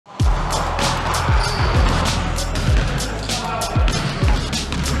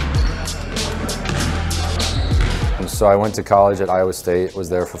So I went to college at Iowa State, was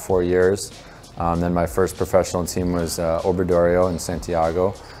there for 4 years. Then my first professional team was Obradoiro in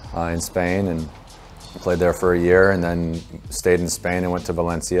Santiago in Spain, and played there for a year, and then stayed in Spain and went to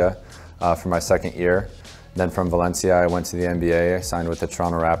Valencia for my second year. Then from Valencia I went to the NBA, I signed with the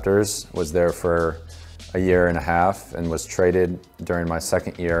Toronto Raptors, was there for a year and a half, and was traded during my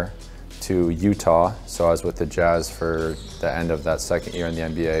second year to Utah. So I was with the Jazz for the end of that second year in the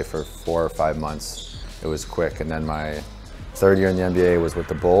NBA for 4 or 5 months. It was quick. And then my third year in the NBA was with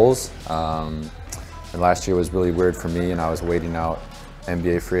the Bulls. And last year was really weird for me, and I was waiting out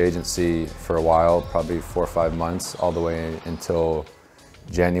NBA free agency for a while, probably 4 or 5 months, all the way until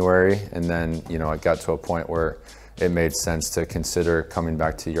January. And then, you know, it got to a point where it made sense to consider coming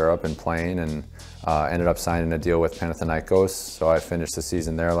back to Europe and playing, and ended up signing a deal with Panathinaikos. So I finished the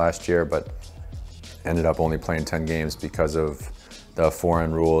season there last year, but ended up only playing 10 games because of the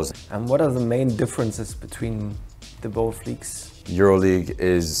foreign rules. And what are the main differences between the both leagues? EuroLeague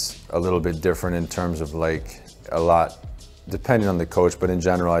is a little bit different in terms of like a lot, depending on the coach, but in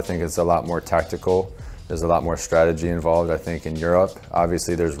general I think it's a lot more tactical. There's a lot more strategy involved, I think, in Europe.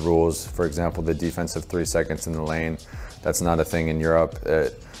 Obviously there's rules, for example, the defensive 3 seconds in the lane. That's not a thing in Europe.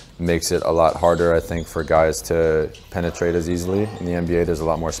 It makes it a lot harder, I think, for guys to penetrate as easily. In the NBA there's a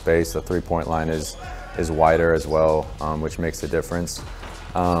lot more space. The three-point line is wider as well, which makes a difference.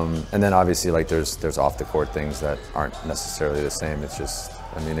 And then obviously like there's off-the-court things that aren't necessarily the same. It's just,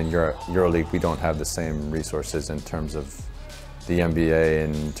 I mean, in EuroLeague we don't have the same resources in terms of the NBA,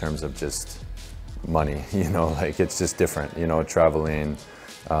 in terms of just money, you know, like it's just different, you know, traveling,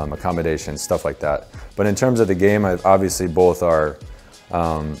 accommodation, stuff like that. But in terms of the game, obviously both are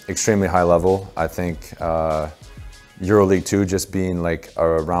extremely high level. I think EuroLeague 2 just being like a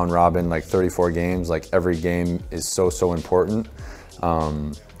round robin, like 34 games, like every game is so important.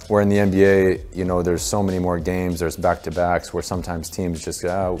 Where in the NBA, you know, there's so many more games, there's back-to-backs where sometimes teams just go,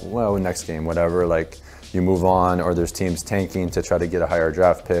 oh, well, next game, whatever, like you move on, or there's teams tanking to try to get a higher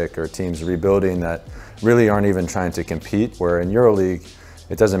draft pick, or teams rebuilding that really aren't even trying to compete. Where in EuroLeague,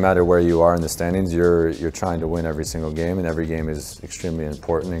 it doesn't matter where you are in the standings, you're trying to win every single game, and every game is extremely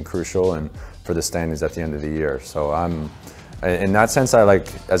important and crucial, and for the standings at the end of the year. So in that sense, I like,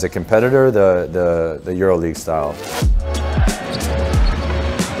 as a competitor, the EuroLeague style.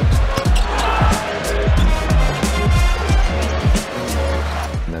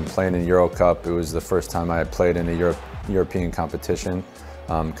 Playing in Euro Cup, it was the first time I had played in a European competition,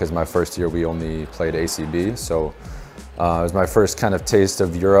 because my first year we only played ACB. So it was my first kind of taste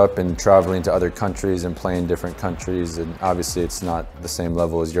of Europe and traveling to other countries and playing different countries. And obviously it's not the same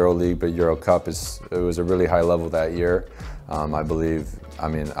level as EuroLeague, but Euro Cup it was a really high level that year. I believe, I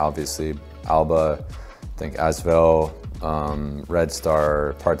mean, obviously Alba, I think Asvel, Red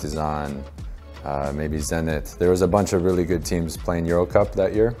Star, Partizan, maybe Zenit. There was a bunch of really good teams playing Euro Cup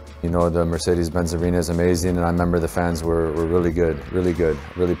that year. You know, the Mercedes-Benz Arena is amazing, and I remember the fans were really good,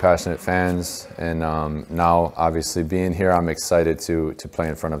 really passionate fans. And now, obviously, being here, I'm excited to play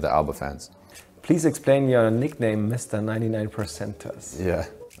in front of the Alba fans. Please explain your nickname, Mr. 99% to us. Yeah,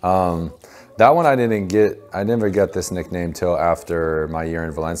 that one I never got this nickname till after my year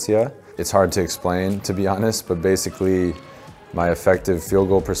in Valencia. It's hard to explain, to be honest, but basically, my effective field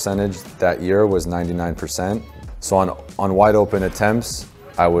goal percentage that year was 99%. So on wide open attempts,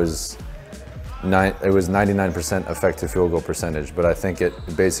 it was 99% effective field goal percentage, but I think it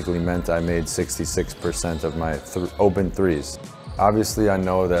basically meant I made 66% of my open threes. Obviously, I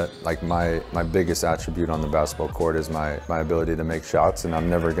know that like my biggest attribute on the basketball court is my ability to make shots, and I'm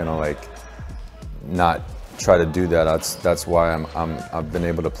never gonna like not try to do that. That's why I've been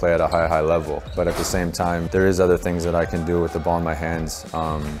able to play at a high level. But at the same time, there is other things that I can do with the ball in my hands,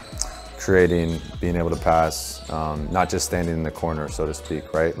 creating, being able to pass, not just standing in the corner, so to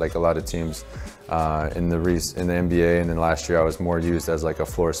speak, right? Like a lot of teams in the NBA, and then last year I was more used as like a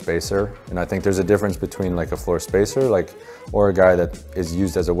floor spacer. And I think there's a difference between like a floor spacer, or a guy that is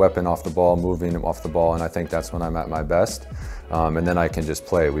used as a weapon off the ball, moving off the ball, and I think that's when I'm at my best. And then I can just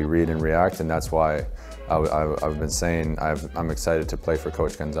play. We read and react, and that's why I've been saying I'm excited to play for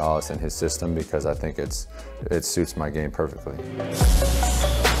Coach Gonzalez and his system, because I think it suits my game perfectly.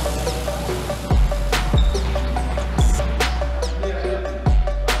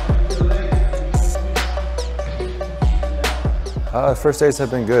 First days have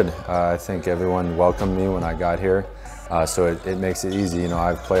been good. I think everyone welcomed me when I got here, so it makes it easy. You know,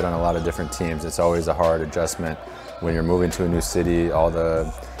 I've played on a lot of different teams. It's always a hard adjustment when you're moving to a new city, all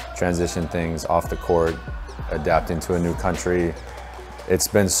the transition things off the court, adapting to a new country. It's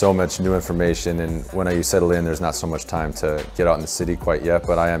been so much new information, and when you settle in, there's not so much time to get out in the city quite yet,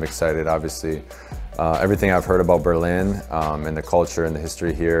 but I am excited. Obviously, everything I've heard about Berlin and the culture and the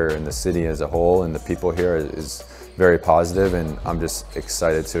history here and the city as a whole and the people here is very positive, and I'm just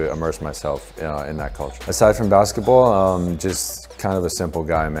excited to immerse myself in that culture. Aside from basketball, just kind of a simple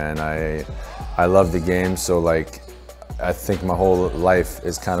guy, man. I love the game, so like I think my whole life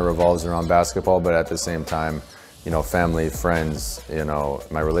is kind of revolves around basketball, but at the same time, you know, family, friends, you know,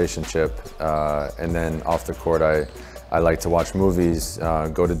 my relationship, and then off the court, I like to watch movies,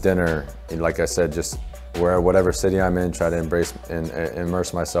 go to dinner. Like I said, just whatever city I'm in, try to embrace and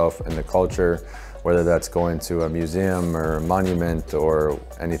immerse myself in the culture, whether that's going to a museum or a monument or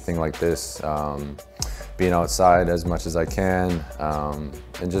anything like this. Being outside as much as I can,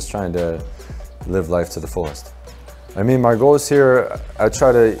 and just trying to live life to the fullest. I mean, my goals here, I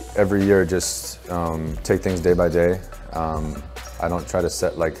try to every year just take things day by day. I don't try to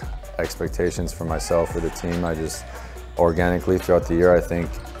set like expectations for myself or the team. I just organically throughout the year, I think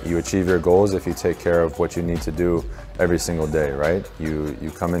you achieve your goals if you take care of what you need to do every single day, right?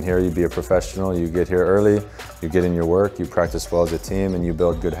 You come in here, you be a professional, you get here early, you get in your work, you practice well as a team, and you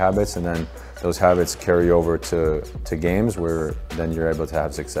build good habits, and then those habits carry over to games where then you're able to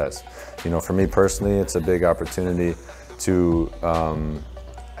have success. You know, for me personally, it's a big opportunity to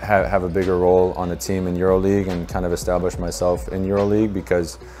have a bigger role on a team in EuroLeague and kind of establish myself in EuroLeague,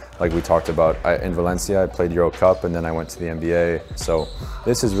 because like we talked about, in Valencia I played Euro Cup and then I went to the NBA. So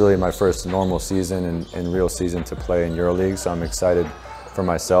this is really my first normal season and real season to play in EuroLeague. So I'm excited for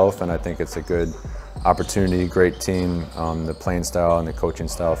myself, and I think it's a good opportunity, great team. The playing style and the coaching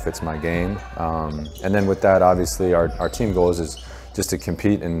style fits my game. And then with that, obviously our team goals is just to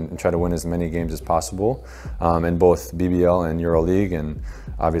compete and try to win as many games as possible in both BBL and EuroLeague. And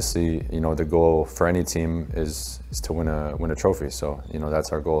obviously, you know, the goal for any team is to win a trophy. So, you know,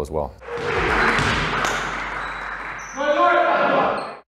 that's our goal as well.